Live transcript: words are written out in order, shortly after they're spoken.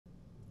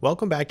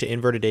Welcome back to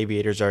Inverted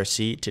Aviators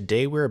RC.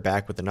 Today we're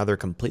back with another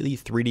completely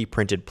 3D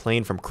printed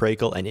plane from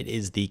Craycle, and it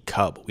is the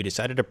Cub. We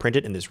decided to print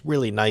it in this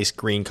really nice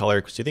green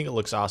color because we think it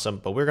looks awesome,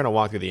 but we're going to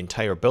walk through the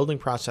entire building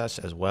process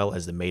as well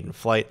as the Maiden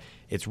Flight.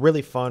 It's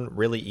really fun,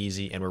 really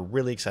easy, and we're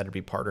really excited to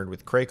be partnered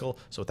with Craycle.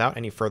 So without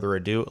any further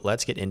ado,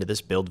 let's get into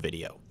this build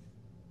video.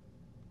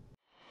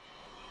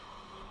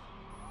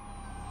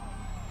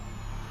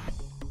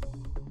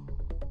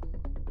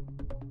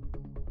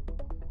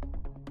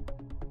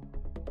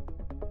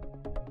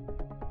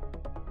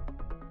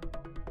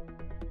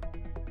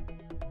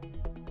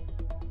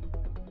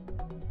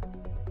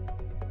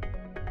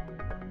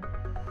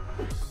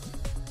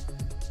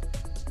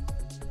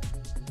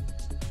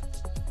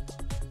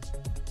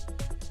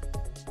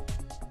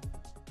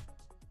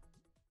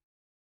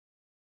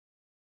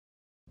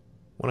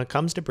 When it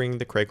comes to bringing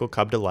the Craycle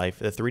Cub to life,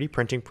 the 3D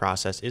printing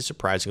process is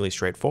surprisingly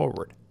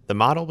straightforward. The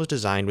model was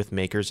designed with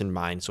makers in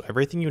mind, so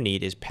everything you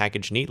need is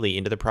packaged neatly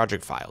into the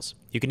project files.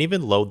 You can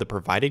even load the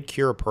provided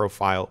Cura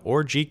profile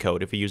or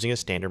G-code if you're using a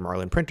standard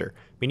Marlin printer,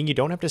 meaning you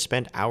don't have to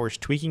spend hours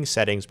tweaking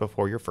settings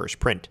before your first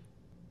print.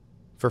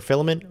 For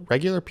filament,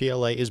 regular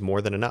PLA is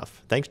more than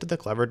enough. Thanks to the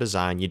clever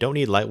design, you don't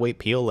need lightweight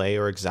PLA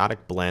or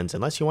exotic blends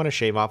unless you want to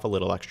shave off a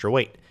little extra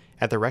weight.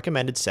 At the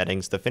recommended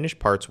settings, the finished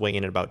parts weigh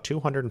in at about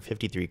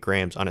 253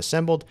 grams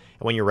unassembled,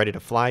 and when you're ready to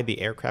fly,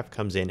 the aircraft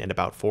comes in at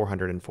about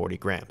 440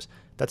 grams.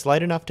 That's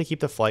light enough to keep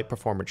the flight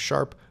performance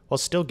sharp while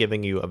still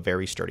giving you a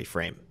very sturdy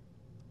frame.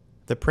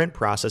 The print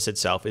process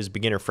itself is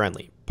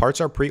beginner-friendly.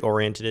 Parts are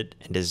pre-oriented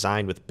and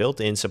designed with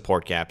built-in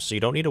support gaps, so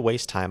you don't need to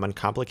waste time on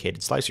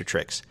complicated slicer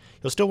tricks.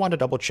 You'll still want to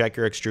double-check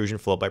your extrusion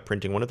flow by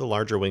printing one of the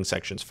larger wing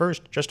sections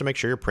first, just to make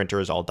sure your printer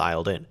is all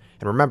dialed in.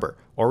 And remember,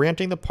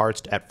 orienting the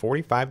parts at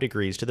 45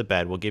 degrees to the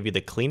bed will give you the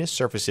cleanest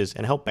surfaces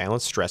and help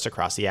balance stress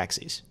across the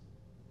axes.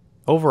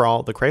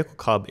 Overall, the Craycle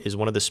Cub is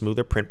one of the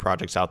smoother print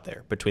projects out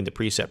there. Between the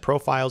preset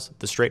profiles,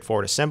 the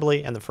straightforward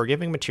assembly, and the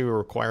forgiving material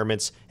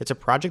requirements, it's a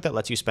project that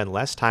lets you spend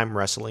less time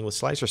wrestling with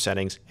slicer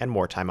settings and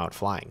more time out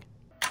flying.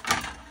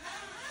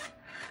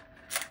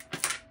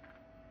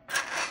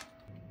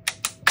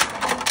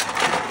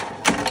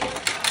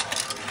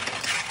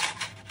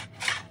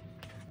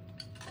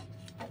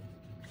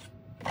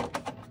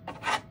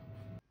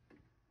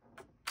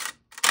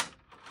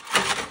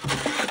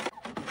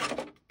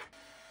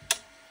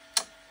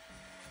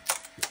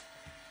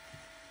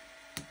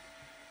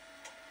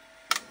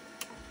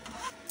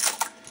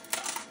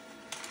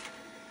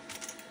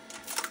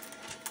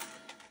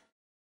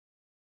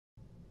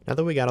 Now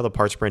that we got all the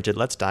parts printed,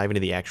 let's dive into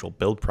the actual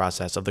build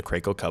process of the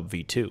Craycle Cub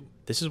V2.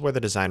 This is where the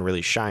design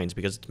really shines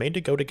because it's made to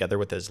go together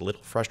with as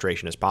little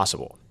frustration as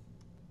possible.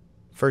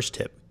 First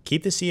tip,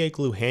 keep the CA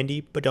glue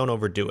handy, but don't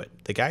overdo it.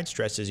 The guide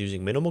stresses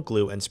using minimal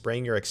glue and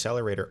spraying your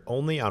accelerator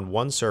only on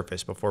one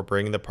surface before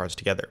bringing the parts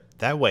together.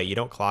 That way you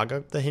don't clog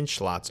up the hinge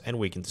slots and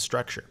weaken the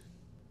structure.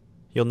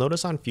 You'll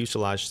notice on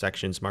fuselage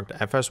sections marked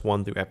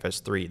FS1 through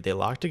FS3, they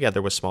lock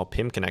together with small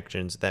pin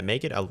connections that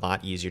make it a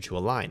lot easier to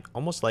align,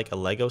 almost like a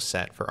Lego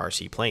set for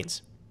RC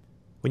planes.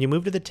 When you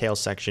move to the tail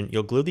section,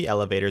 you'll glue the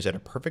elevators at a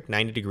perfect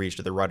 90 degrees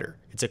to the rudder.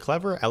 It's a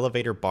clever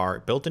elevator bar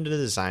built into the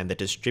design that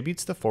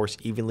distributes the force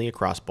evenly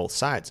across both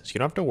sides, so you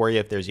don't have to worry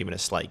if there's even a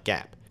slight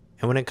gap.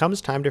 And when it comes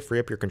time to free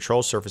up your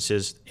control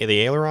surfaces, the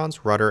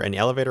ailerons, rudder, and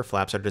elevator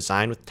flaps are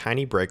designed with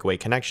tiny breakaway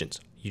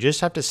connections. You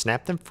just have to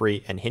snap them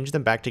free and hinge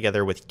them back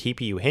together with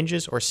TPU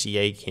hinges or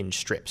CA hinge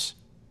strips.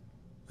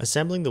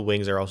 Assembling the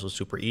wings are also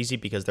super easy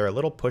because there are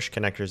little push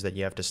connectors that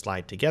you have to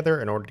slide together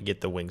in order to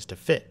get the wings to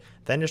fit.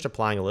 Then just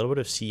applying a little bit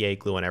of CA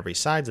glue on every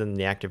side and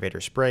the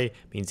activator spray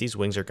means these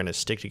wings are going to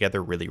stick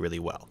together really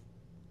well.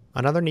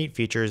 Another neat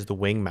feature is the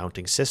wing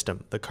mounting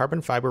system. The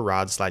carbon fiber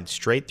rods slide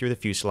straight through the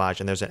fuselage,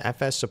 and there's an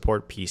FS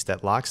support piece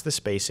that locks the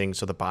spacing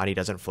so the body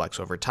doesn't flex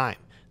over time.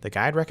 The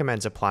guide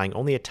recommends applying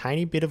only a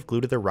tiny bit of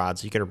glue to the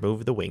rods so you can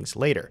remove the wings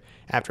later.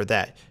 After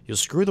that, you'll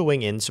screw the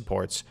wing in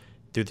supports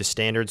through the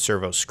standard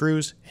servo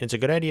screws, and it's a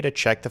good idea to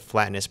check the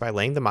flatness by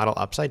laying the model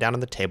upside down on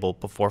the table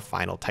before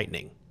final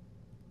tightening.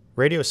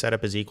 Radio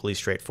setup is equally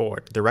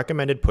straightforward. The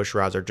recommended push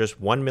rods are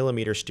just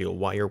 1mm steel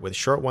wire with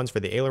short ones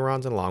for the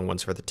ailerons and long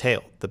ones for the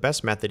tail. The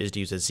best method is to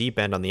use a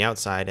Z-bend on the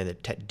outside and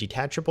the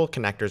detachable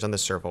connectors on the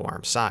servo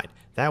arm side.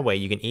 That way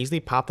you can easily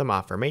pop them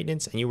off for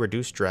maintenance and you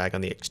reduce drag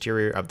on the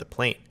exterior of the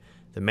plane.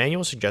 The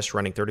manual suggests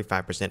running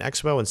 35%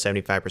 expo and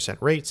 75%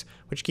 rates,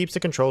 which keeps the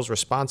controls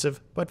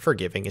responsive but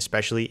forgiving,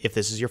 especially if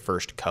this is your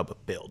first Cub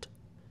build.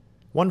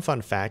 One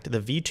fun fact, the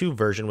V2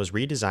 version was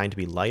redesigned to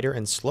be lighter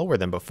and slower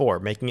than before,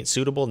 making it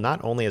suitable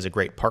not only as a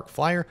great park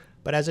flyer,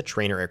 but as a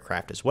trainer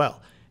aircraft as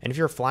well. And if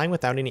you're flying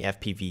without any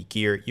FPV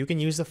gear, you can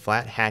use the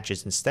flat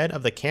hatches instead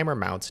of the camera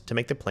mounts to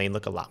make the plane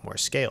look a lot more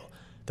scale.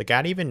 The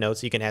guide even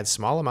notes you can add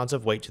small amounts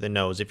of weight to the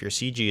nose if your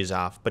CG is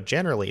off, but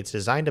generally it's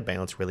designed to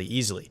balance really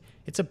easily.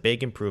 It's a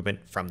big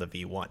improvement from the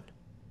V1.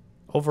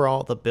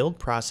 Overall, the build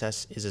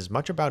process is as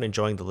much about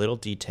enjoying the little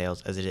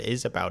details as it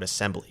is about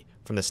assembly.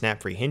 From the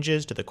snap-free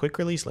hinges to the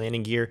quick-release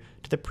landing gear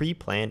to the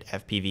pre-planned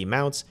FPV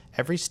mounts,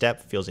 every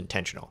step feels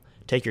intentional.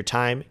 Take your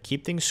time,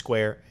 keep things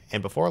square,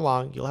 and before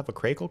long, you'll have a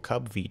Craycle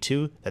Cub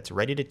V2 that's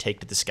ready to take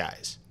to the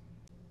skies.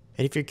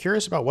 And if you're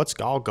curious about what's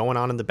all going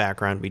on in the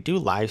background, we do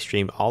live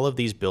stream all of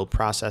these build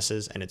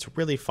processes, and it's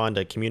really fun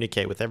to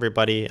communicate with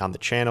everybody on the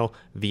channel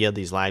via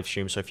these live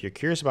streams. So if you're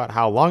curious about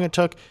how long it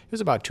took, it was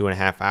about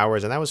 2.5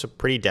 hours, and that was a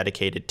pretty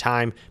dedicated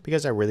time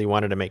because I really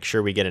wanted to make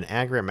sure we get an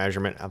accurate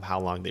measurement of how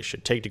long this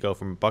should take to go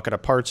from a bucket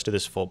of parts to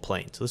this full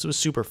plane. So this was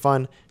super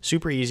fun,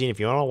 super easy, and if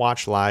you want to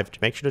watch live,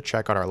 make sure to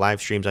check out our live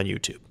streams on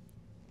YouTube.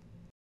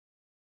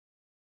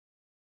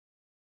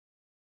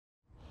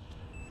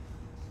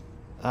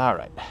 All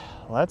right.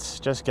 Let's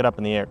just get up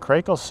in the air.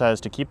 Craycle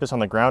says to keep this on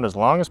the ground as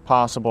long as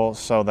possible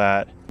so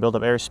that build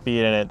up airspeed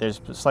in it.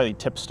 There's slightly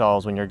tip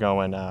stalls when you're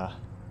going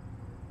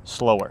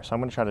slower. So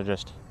I'm gonna try to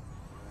just,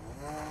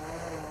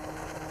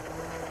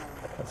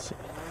 let's see.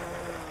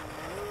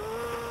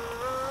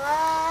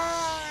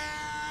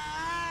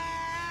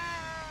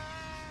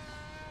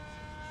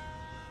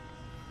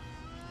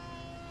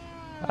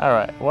 All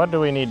right, what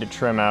do we need to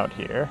trim out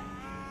here?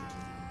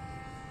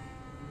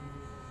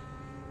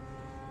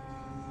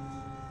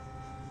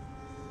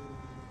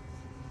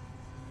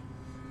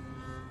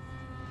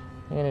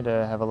 You need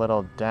to have a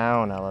little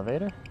down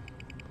elevator. It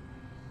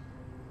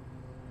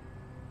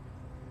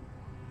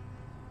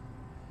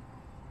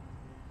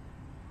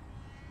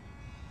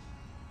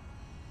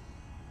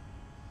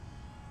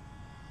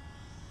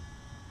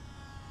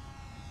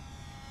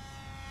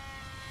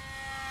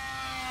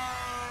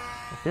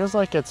feels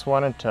like it's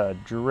wanting to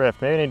drift.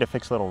 Maybe I need to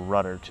fix a little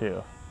rudder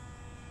too.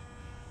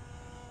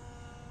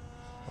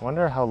 I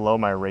wonder how low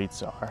my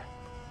rates are.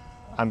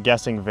 I'm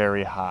guessing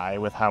very high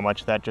with how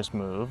much that just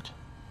moved.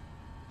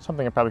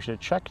 Something I probably should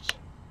have checked,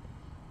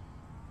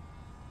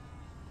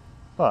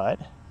 but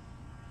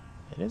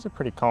it is a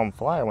pretty calm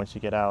flyer once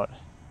you get out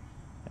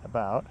and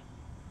about.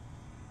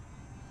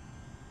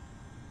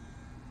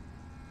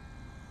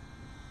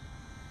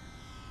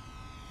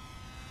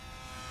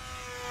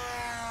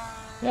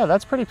 Yeah,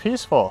 that's pretty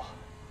peaceful,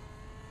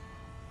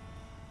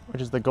 which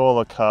is the goal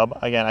of Cub.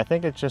 Again, I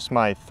think it's just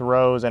my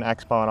throws and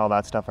expo and all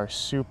that stuff are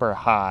super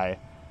high,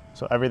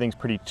 so everything's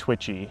pretty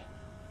twitchy.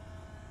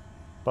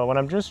 But when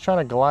I'm just trying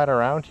to glide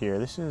around here,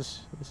 this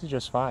is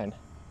just fine.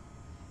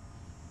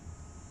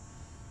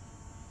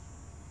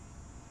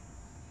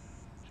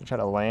 Should try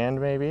to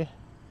land maybe.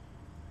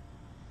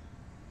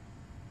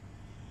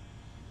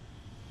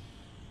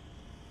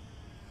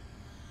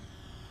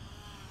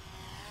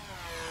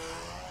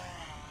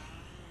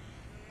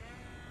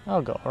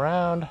 I'll go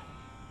around.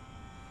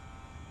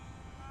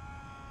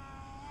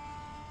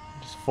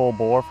 Just full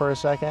bore for a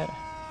second.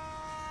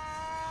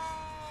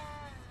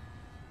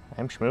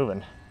 I'm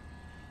schmoving.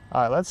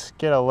 All right, let's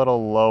get a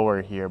little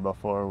lower here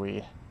before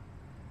we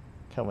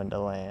come into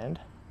land.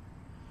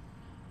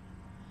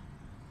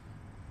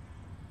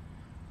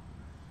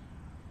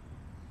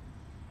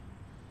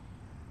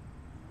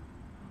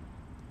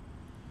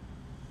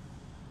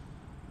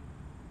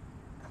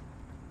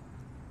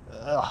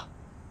 Ugh.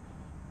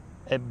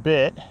 It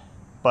bit,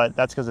 but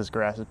that's because this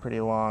grass is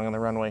pretty long on the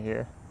runway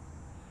here.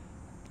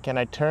 Can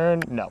I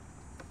turn? No.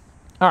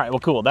 All right, well,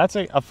 cool. That's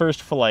a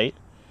first flight.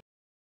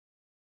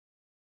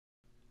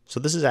 So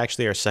this is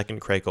actually our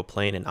second Craycle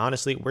plane, and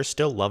honestly, we're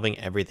still loving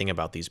everything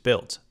about these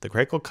builds. The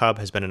Craycle Cub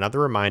has been another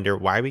reminder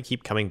why we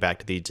keep coming back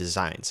to these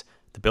designs.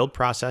 The build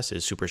process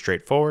is super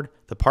straightforward,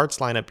 the parts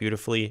line up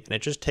beautifully, and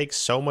it just takes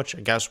so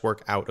much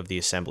guesswork out of the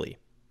assembly.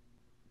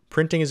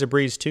 Printing is a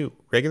breeze too.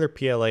 Regular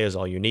PLA is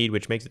all you need,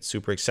 which makes it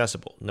super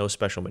accessible. No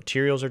special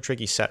materials or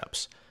tricky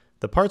setups.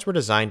 The parts were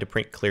designed to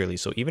print clearly,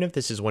 so even if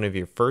this is one of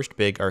your first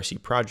big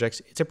RC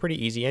projects, it's a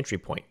pretty easy entry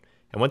point.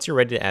 And once you're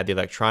ready to add the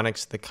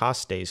electronics, the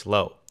cost stays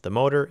low. The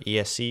motor,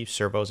 ESC,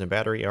 servos, and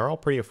battery are all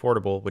pretty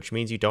affordable, which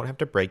means you don't have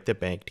to break the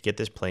bank to get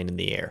this plane in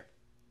the air.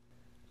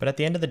 But at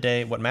the end of the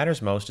day, what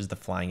matters most is the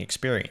flying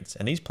experience,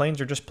 and these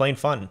planes are just plain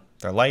fun.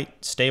 They're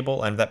light,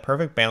 stable, and have that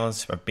perfect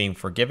balance of being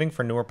forgiving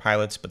for newer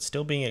pilots, but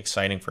still being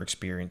exciting for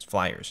experienced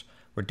flyers.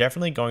 We're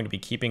definitely going to be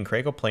keeping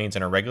Craycle planes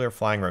in a regular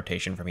flying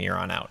rotation from here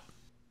on out.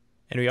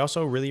 And we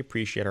also really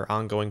appreciate our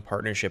ongoing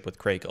partnership with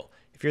Craycle.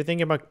 If you're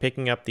thinking about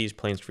picking up these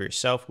planes for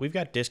yourself, we've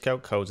got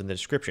discount codes in the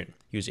description.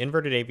 Use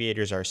Inverted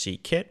Aviators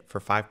RC Kit for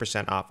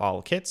 5% off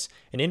all kits,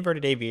 and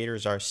Inverted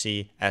Aviators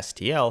RC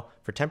STL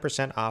for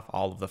 10% off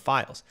all of the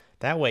files.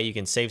 That way you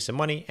can save some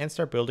money and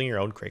start building your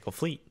own Craycle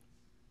fleet.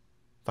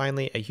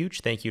 Finally, a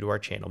huge thank you to our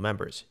channel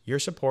members. Your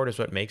support is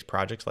what makes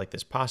projects like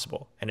this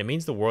possible, and it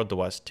means the world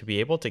to us to be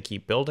able to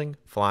keep building,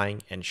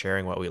 flying, and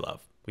sharing what we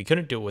love. We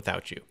couldn't do it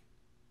without you.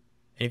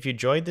 And if you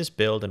enjoyed this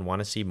build and want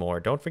to see more,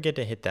 don't forget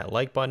to hit that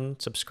like button,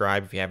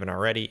 subscribe if you haven't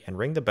already, and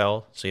ring the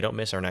bell so you don't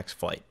miss our next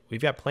flight.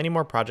 We've got plenty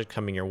more projects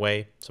coming your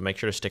way, so make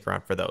sure to stick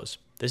around for those.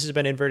 This has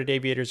been Inverted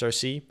Aviators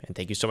RC, and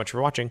thank you so much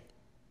for watching.